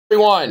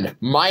Everyone,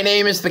 my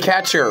name is The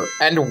Catcher,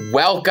 and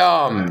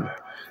welcome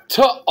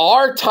to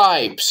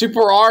R-Type,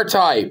 Super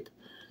R-Type,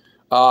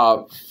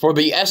 for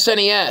the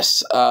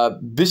SNES.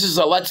 This is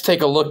a let's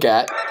take a look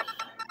at,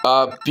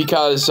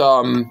 because,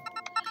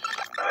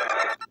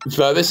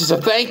 this is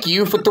a thank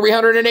you for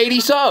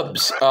 380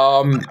 subs.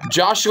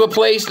 Joshua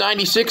Plays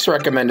 96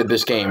 recommended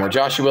this game, or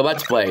Joshua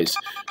Let's Plays,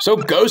 so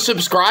go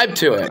subscribe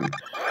to him.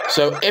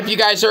 So if you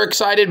guys are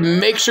excited,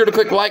 make sure to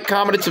click like,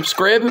 comment, and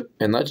subscribe,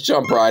 and let's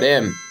jump right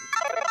in.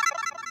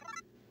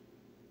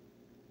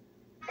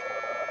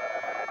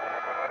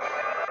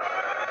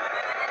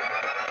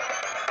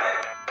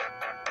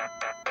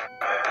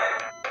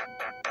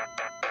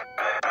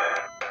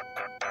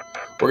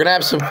 We're gonna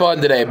have some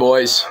fun today,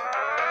 boys.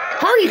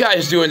 How are you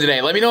guys doing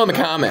today? Let me know in the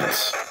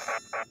comments.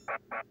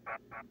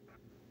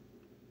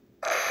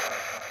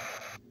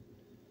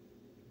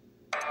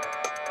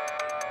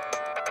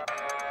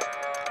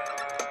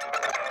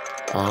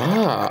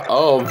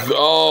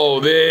 Oh,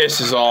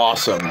 this is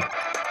awesome.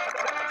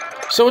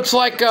 So it's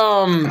like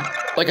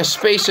a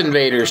Space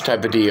Invaders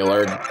type of deal,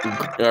 or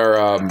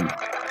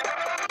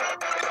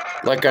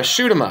like a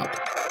shoot 'em up.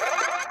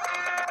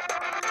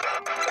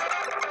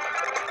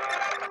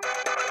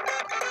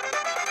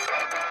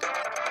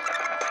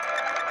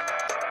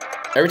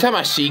 Every time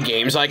I see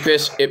games like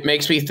this, it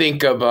makes me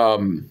think of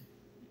the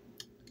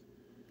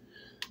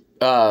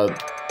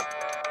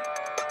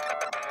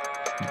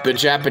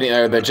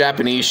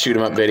Japanese shoot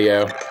 'em up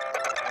video.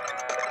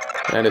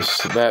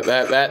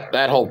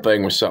 That whole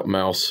thing was something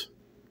else.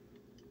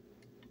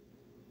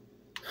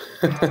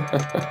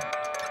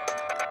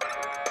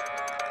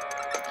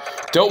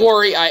 Don't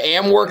worry, I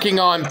am working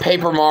on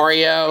Paper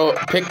Mario,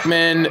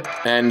 Pikmin,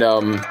 and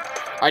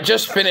I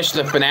just finished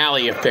the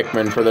finale of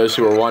Pikmin, for those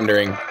who are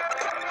wondering.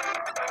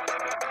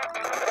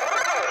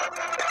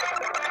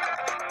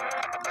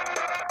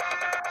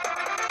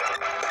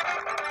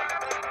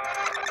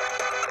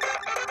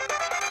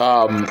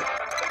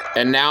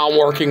 And now I'm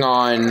working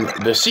on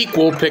the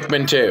sequel,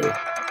 Pikmin 2.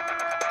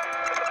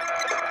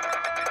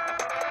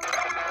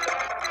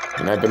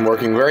 And I've been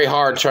working very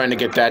hard trying to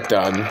get that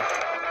done.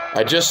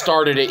 I just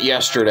started it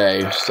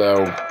yesterday,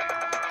 so...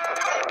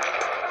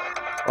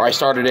 Or I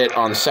started it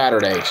on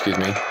Saturday, excuse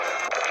me.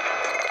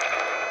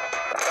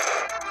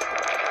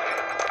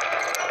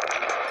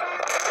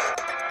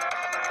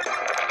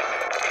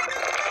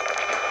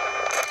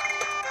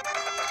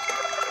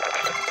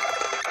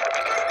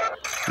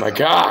 My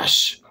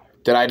gosh!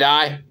 Did I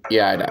die?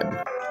 Yeah, I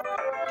died.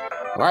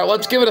 Alright,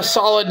 let's give it a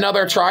solid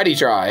another try,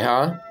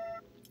 huh?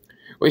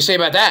 What do you say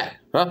about that?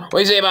 Huh? What do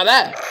you say about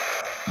that?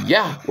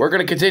 Yeah, we're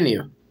gonna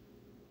continue.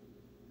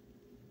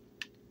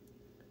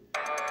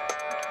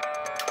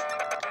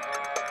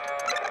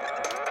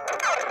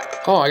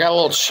 Oh, I got a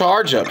little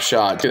charge-up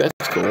shot. Dude,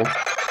 that's cool.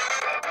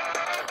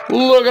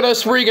 Look at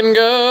us freaking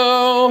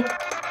go!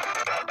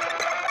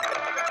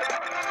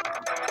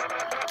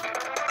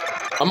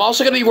 I'm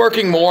also going to be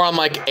working more on,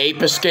 like,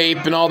 Ape Escape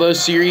and all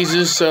those series,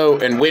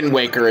 and Wind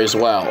Waker as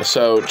well.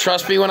 So,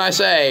 trust me when I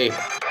say,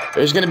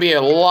 there's going to be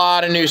a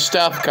lot of new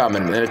stuff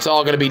coming, and it's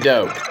all going to be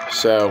dope.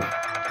 So, I'm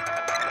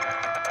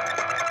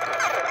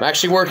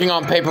actually working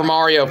on Paper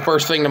Mario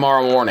first thing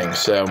tomorrow morning,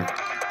 so...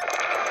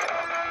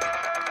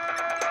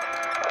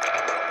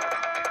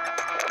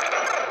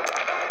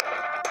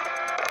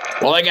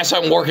 Well, I guess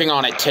I'm working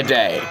on it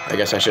today, I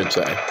guess I should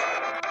say.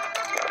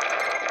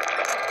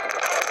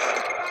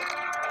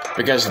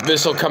 Because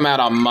this will come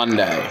out on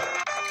Monday.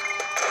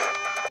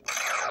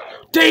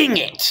 Dang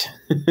it!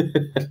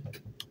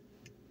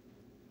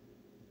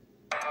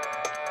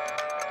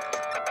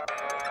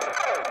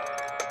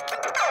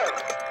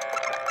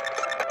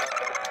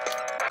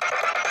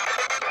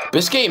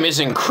 This game is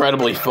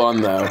incredibly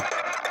fun, though.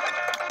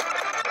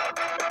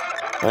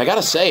 And I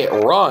gotta say, it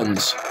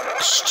runs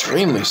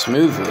extremely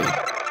smoothly.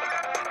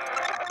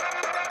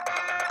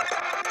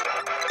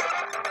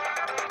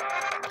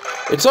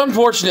 It's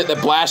unfortunate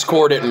that Blast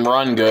Corps didn't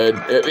run good.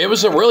 It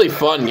was a really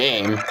fun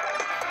game.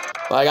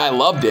 Like, I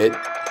loved it.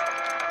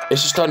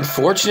 It's just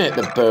unfortunate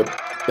that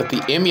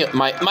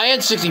my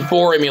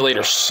N64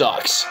 emulator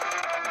sucks.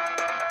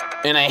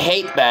 And I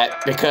hate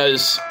that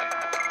because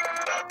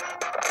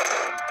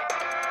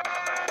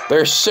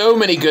there's so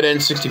many good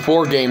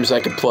N64 games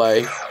I could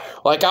play.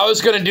 Like, I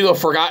was gonna do a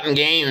Forgotten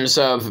Games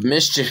of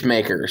Mischief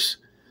Makers.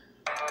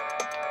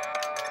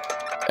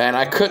 And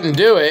I couldn't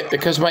do it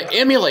because my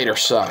emulator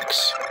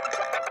sucks.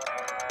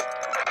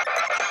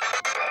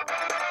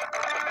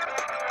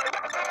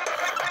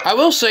 I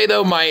will say,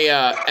 though, my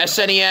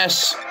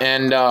SNES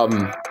and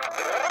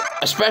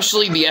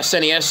especially the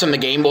SNES and the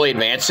Game Boy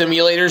Advance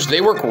emulators,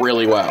 they work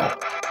really well.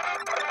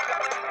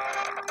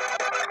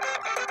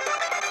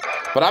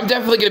 But I'm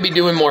definitely going to be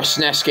doing more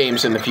SNES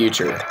games in the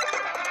future.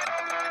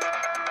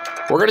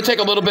 We're going to take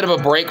a little bit of a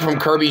break from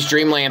Kirby's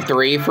Dream Land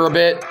 3 for a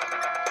bit.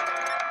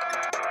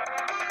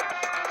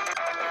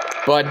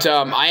 But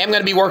I am going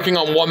to be working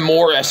on one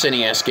more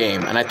SNES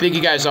game, and I think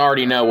you guys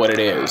already know what it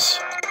is,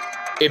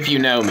 if you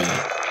know me.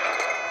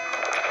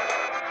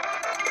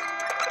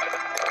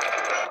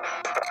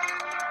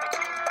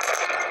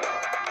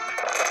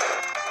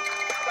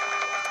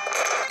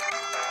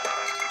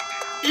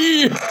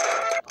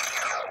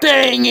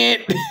 Dang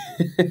it!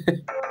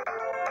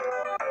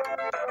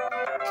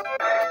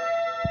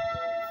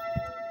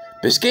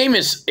 This game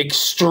is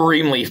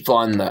extremely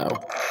fun, though.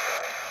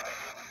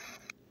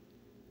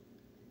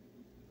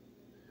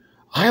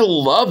 I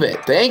love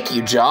it. Thank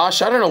you,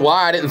 Josh. I don't know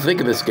why I didn't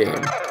think of this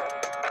game.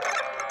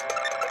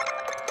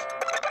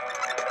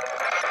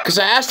 Because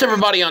I asked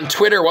everybody on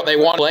Twitter what they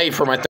want to play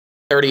for my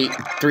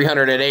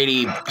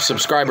 380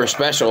 subscriber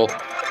special,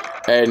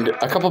 and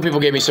a couple people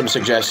gave me some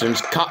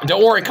suggestions.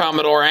 Don't worry,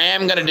 Commodore, I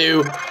am going to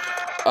do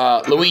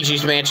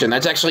Luigi's Mansion.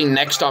 That's actually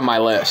next on my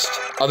list,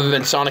 other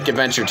than Sonic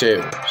Adventure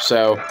 2.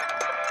 So,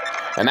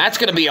 and that's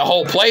going to be a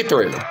whole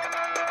playthrough.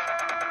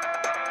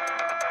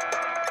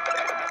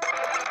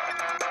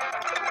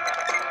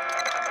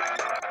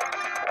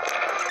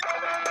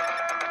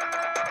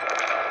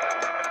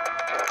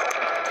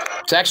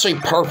 It's actually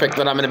perfect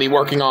that I'm going to be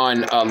working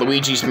on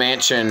Luigi's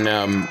Mansion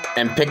and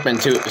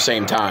Pikmin 2 at the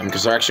same time,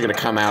 because they're actually going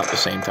to come out at the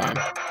same time.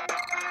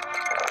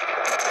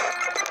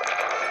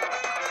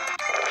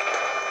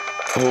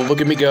 Oh,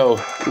 look at me go.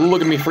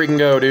 Look at me freaking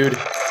go, dude.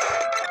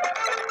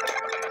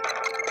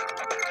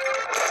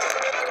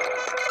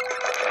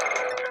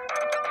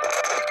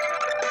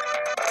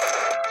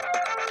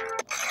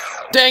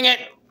 Dang it!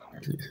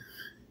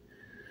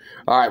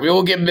 Alright, we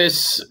will give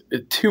this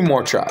 2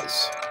 more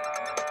tries.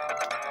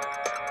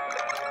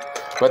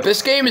 But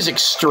this game is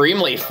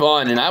extremely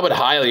fun, and I would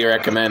highly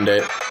recommend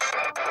it.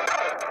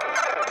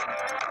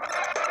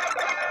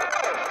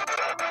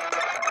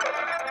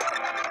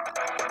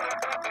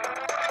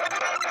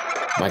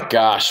 My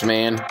gosh,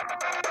 man.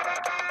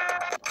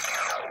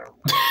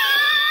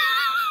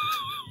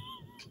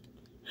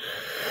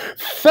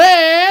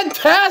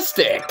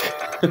 Fantastic!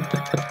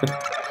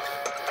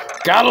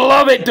 Gotta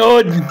love it,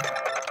 dude!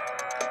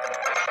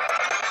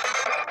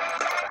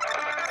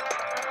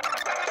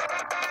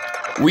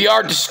 We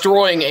are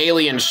destroying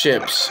alien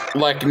ships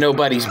like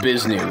nobody's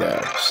business,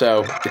 though.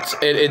 So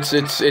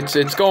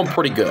it's going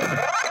pretty good.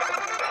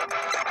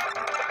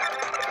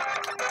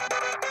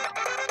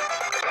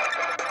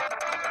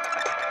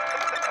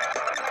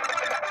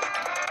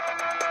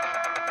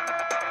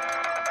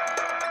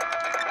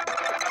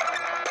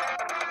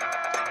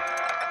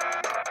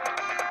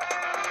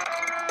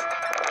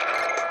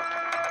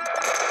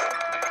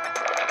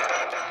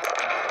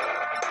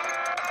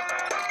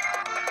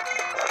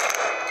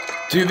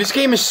 Dude, this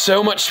game is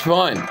so much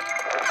fun.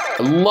 I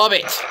love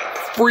it.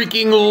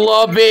 Freaking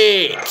love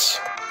it.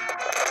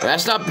 And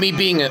that's not me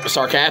being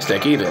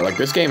sarcastic either. Like,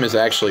 this game is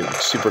actually like,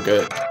 super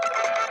good.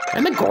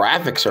 And the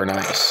graphics are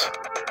nice.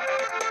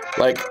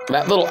 Like,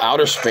 that little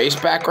outer space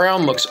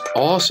background looks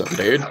awesome,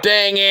 dude.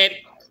 Dang it.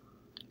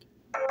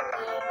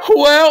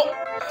 Well,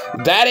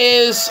 that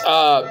is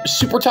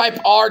Super Type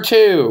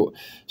R2.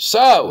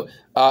 So,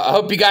 I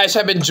hope you guys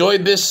have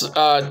enjoyed this.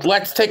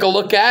 Let's take a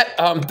look at.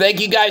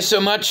 Thank you guys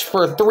so much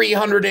for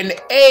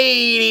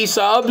 380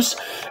 subs.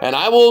 And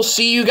I will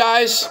see you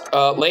guys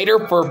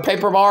later for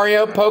Paper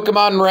Mario,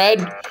 Pokemon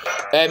Red,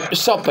 and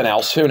something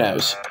else. Who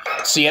knows?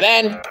 See you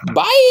then.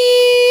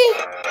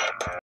 Bye!